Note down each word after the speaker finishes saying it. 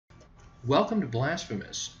Welcome to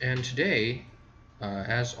Blasphemous, and today,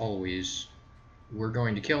 as always, we're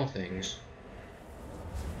going to kill things.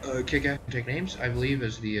 Kick ass and take names, I believe,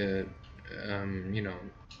 is the, you know,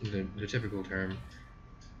 the typical term.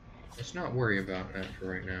 Let's not worry about that for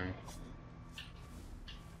right now.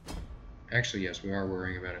 Actually, yes, we are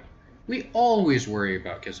worrying about it. We always worry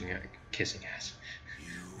about kissing ass.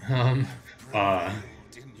 um, uh,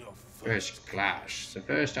 First class. So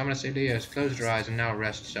first, I'm going to say to you, close your eyes and now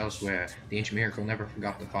rests elsewhere. The ancient miracle never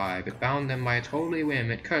forgot the five. It bound them by its holy whim.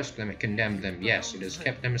 It cursed them. It condemned them. Yes, it has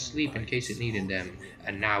kept them asleep in case it needed them.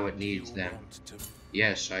 And now it needs them.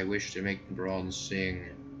 Yes, I wish to make the bronze sing.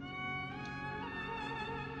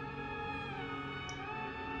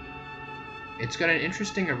 It's got an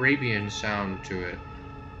interesting Arabian sound to it.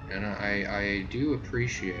 And I do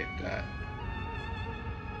appreciate that.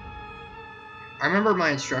 I remember my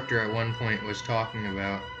instructor at one point was talking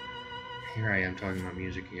about... Here I am talking about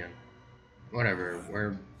music again.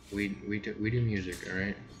 Whatever, we do music,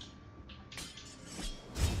 alright?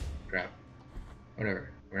 Crap. Whatever,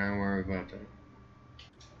 we're not worried about that.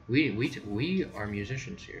 We are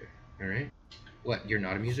musicians here, alright? What, you're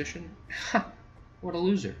not a musician? Ha! What a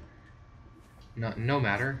loser. No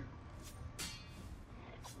matter.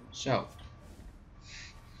 So,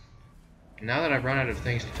 now that I've run out of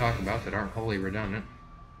things to talk about that aren't wholly redundant...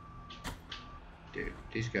 Dude,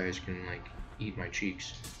 these guys can, like, eat my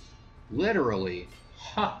cheeks. Literally.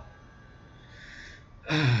 Ha!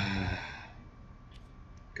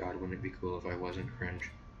 God, wouldn't it be cool if I wasn't cringe?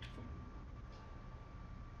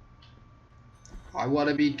 I want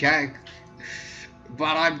to be kek,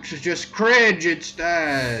 but I'm just cringe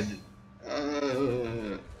instead.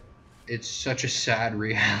 It's such a sad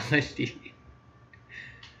reality.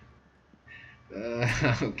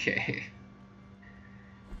 Okay.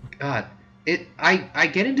 God. I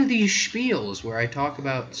get into these spiels where I talk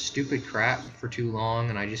about stupid crap for too long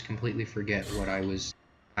and I just completely forget what I was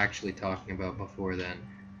actually talking about before then.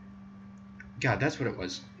 God, that's what it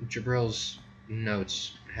was. Jabril's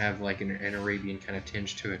notes have like an Arabian kind of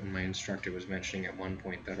tinge to it, and my instructor was mentioning at one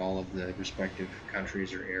point that all of the respective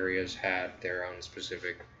countries or areas had their own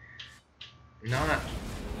specific... Not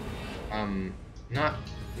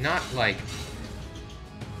like...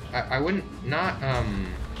 I wouldn't...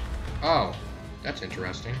 Oh, that's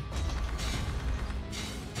interesting.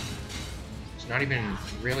 It's not even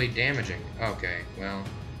really damaging. Okay, well,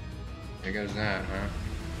 there goes that,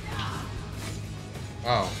 huh?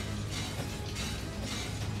 Oh.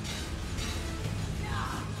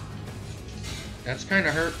 That's kind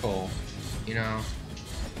of hurtful, you know.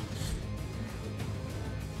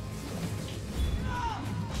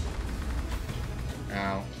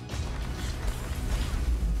 Ow.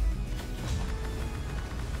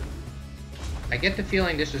 I get the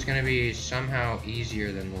feeling this is going to be somehow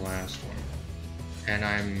easier than the last one. And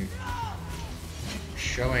I'm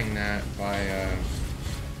showing that by,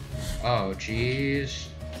 oh, jeez.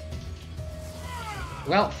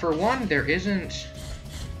 Well, for one, there isn't,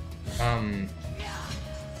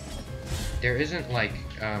 like,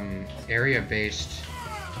 area-based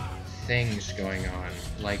things going on.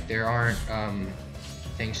 Like, there aren't,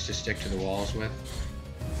 things to stick to the walls with.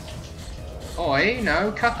 Oi,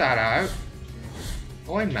 no, cut that out.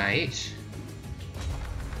 Oi, mate.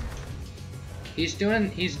 He's doing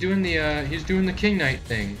the King Knight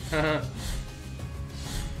thing.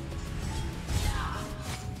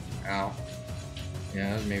 Ow. Yeah,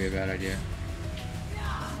 that was maybe a bad idea.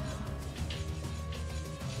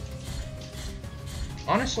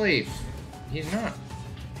 Honestly, he's not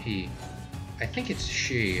he. I think it's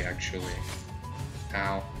she, actually.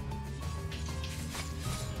 Ow.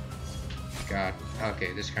 God.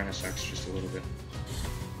 Okay, this kind of sucks just a little bit.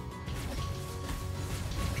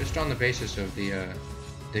 Just on the basis of the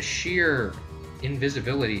sheer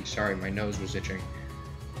invisibility, sorry, my nose was itching,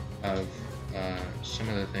 of some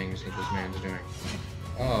of the things that this man's doing.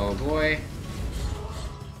 Oh boy.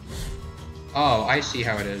 Oh, I see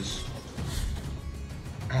how it is.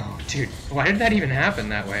 Oh, dude, why did that even happen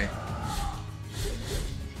that way?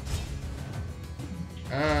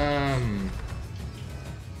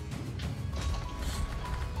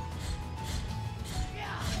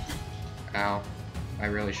 Ow. I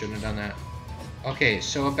really shouldn't have done that. Okay,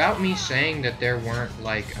 so about me saying that there weren't,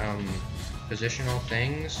 like, positional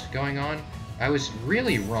things going on, I was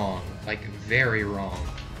really wrong. Like, very wrong.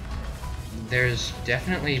 There's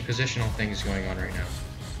definitely positional things going on right now.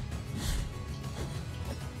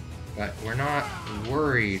 But we're not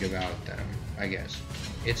worried about them, I guess.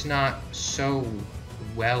 It's not so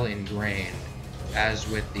well ingrained as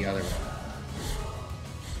with the other one.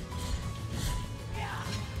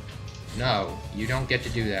 No, you don't get to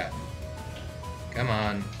do that. Come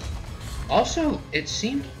on. Also, it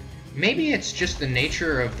seemed... Maybe it's just the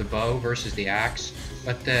nature of the bow versus the axe,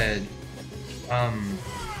 but the...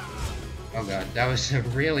 Oh god, that was a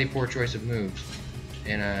really poor choice of moves.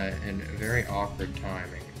 In a very awkward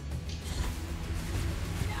timing.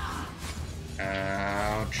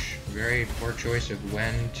 Ouch. Very poor choice of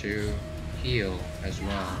when to heal as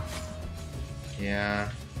well. Yeah.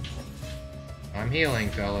 I'm healing,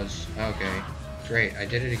 fellas. Okay. Great, I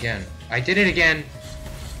did it again. I did it again!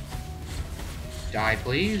 Die,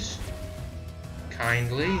 please.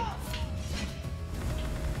 Kindly.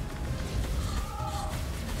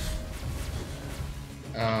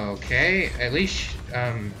 Okay, at least,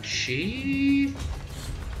 she...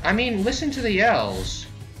 I mean, listen to the yells.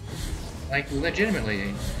 Like,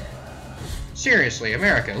 legitimately. Seriously,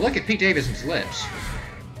 America, look at Pete Davidson's lips.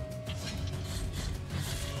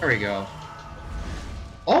 There we go.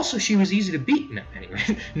 Also, she was easy to beat. No,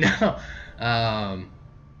 anyway. No.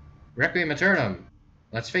 Requiem Aeternum.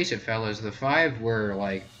 Let's face it, fellas, the 5 were,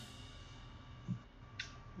 like...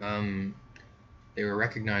 They were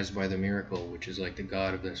recognized by the Miracle, which is like the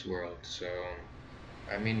god of this world, so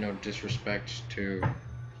I mean no disrespect to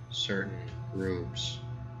certain groups.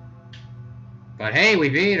 But hey, we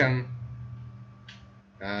beat him!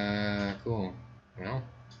 Cool. Well,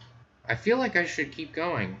 I feel like I should keep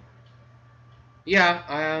going. Yeah,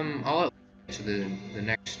 I'll to the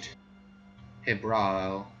next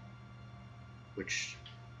Hebrao, which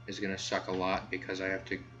is gonna suck a lot because I have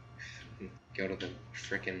to go to the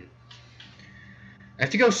frickin'... I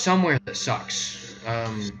have to go somewhere that sucks.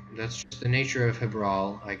 That's just the nature of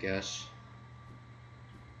Hebral, I guess.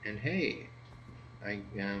 And hey,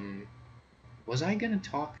 was I gonna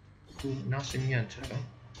talk to Nascimento?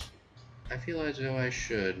 I feel as though I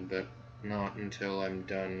should, but not until I'm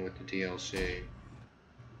done with the DLC.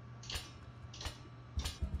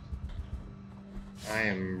 I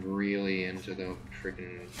am really into the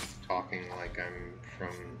freaking talking like I'm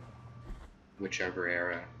from whichever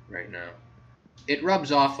era right now. It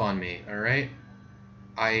rubs off on me, alright?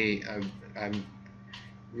 I'm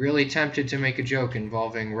really tempted to make a joke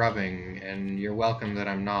involving rubbing, and you're welcome that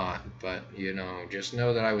I'm not, but, you know, just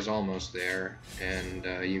know that I was almost there, and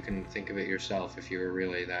you can think of it yourself if you were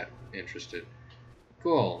really that interested.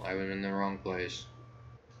 Cool, I was in the wrong place.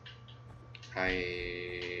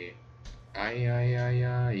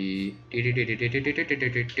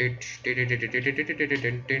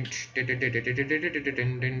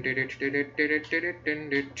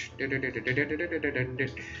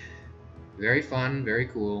 Very fun, very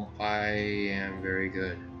cool. I am very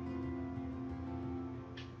good.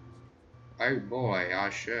 Oh boy, I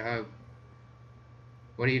sure hope.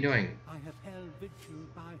 What are you doing? I have held vigil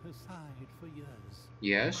by her side for years.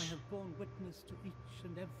 Yes? I have borne witness to each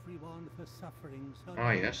and every one of her sufferings. Her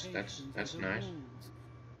Oh yes, limitations, that's her nice. wounds,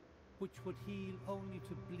 which would heal only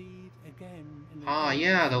to bleed again in Ah,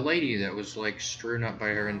 yeah, the lady that was like strewn up by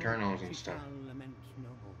her internals and she stuff. shall lament no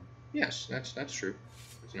more. Yes, that's true.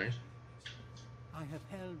 That's nice. I have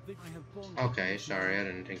held vigil. I have borne Okay, witness sorry, I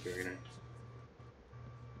didn't think you were gonna.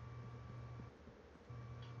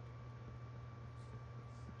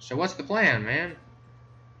 So what's the plan, man?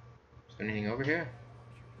 Is there anything over here?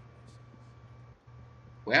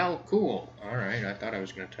 Well, cool. Alright, I thought I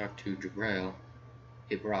was gonna talk to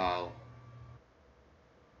Hebral.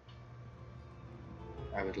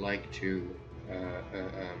 I would like to,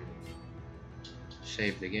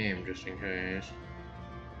 save the game just in case.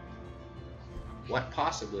 What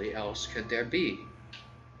possibly else could there be?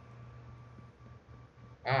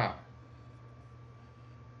 Ah.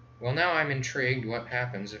 Well, now I'm intrigued what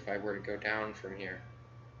happens if I were to go down from here.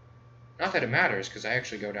 Not that it matters, because I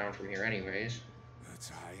actually go down from here anyways.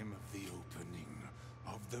 The time of the opening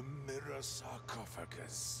of the mirror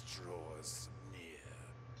sarcophagus draws near.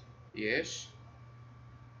 Yes?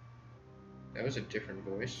 That was a different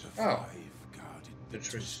voice. The Oh. five guarded the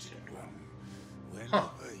Interesting. Twisted One whenever Huh.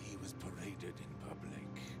 he was paraded in public.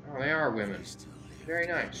 Oh, they are women. He still lived Very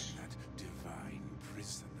nice. in that divine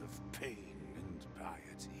prison of pain and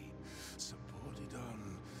piety, supported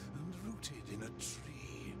on and rooted in a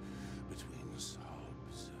tree between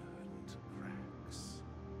sobs and cracks.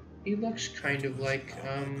 He looks kind of like,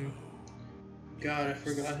 God, I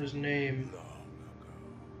forgot his name.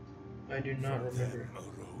 I do not remember.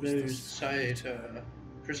 Those side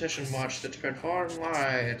procession march that spread far and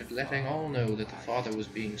wide, letting all know that the father was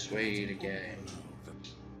being swayed again.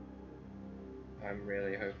 I'm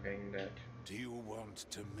really hoping that... Do you want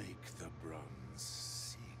to make the bronze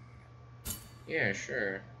sing? Yeah,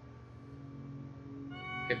 sure.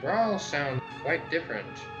 Cabral sounds quite different.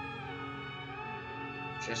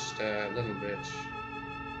 Just a little bit.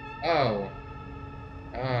 Oh.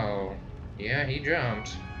 Oh, yeah, he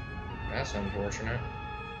jumped. That's unfortunate.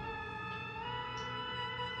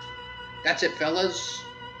 That's it, fellas.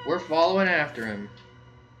 We're following after him.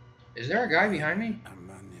 Is there a guy behind me?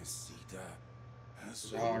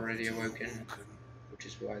 Is already awoken, which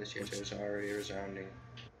is why this yetto is already resounding.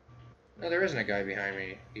 No, there isn't a guy behind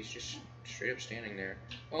me. He's just straight up standing there.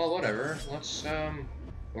 Well, whatever. Let's,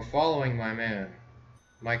 we're following my man.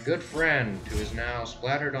 My good friend, who is now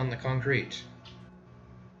splattered on the concrete.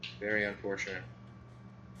 Very unfortunate.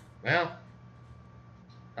 Well,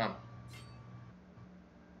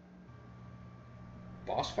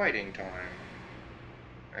 boss fighting time.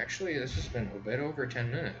 Actually, this has been a bit over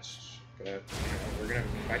 10 minutes, but, you know, we're gonna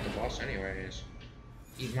fight the boss anyways.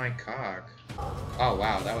 Eat my cock. Oh,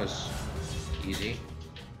 wow, that was easy.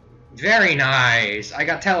 Very nice! I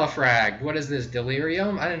got telefragged. What is this,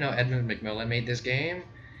 Delirium? I didn't know Edmund McMillan made this game.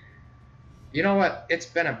 You know what? It's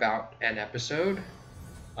been about an episode.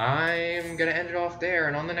 I'm gonna end it off there,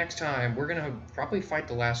 and on the next time, we're gonna probably fight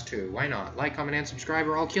the last two. Why not? Like, comment, and subscribe,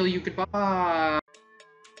 or I'll kill you. Goodbye!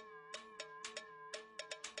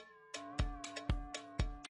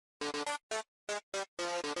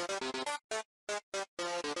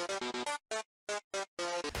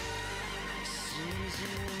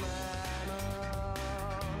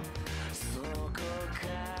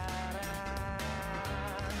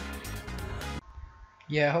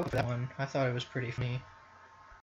 Yeah, I hope that one. I thought it was pretty funny.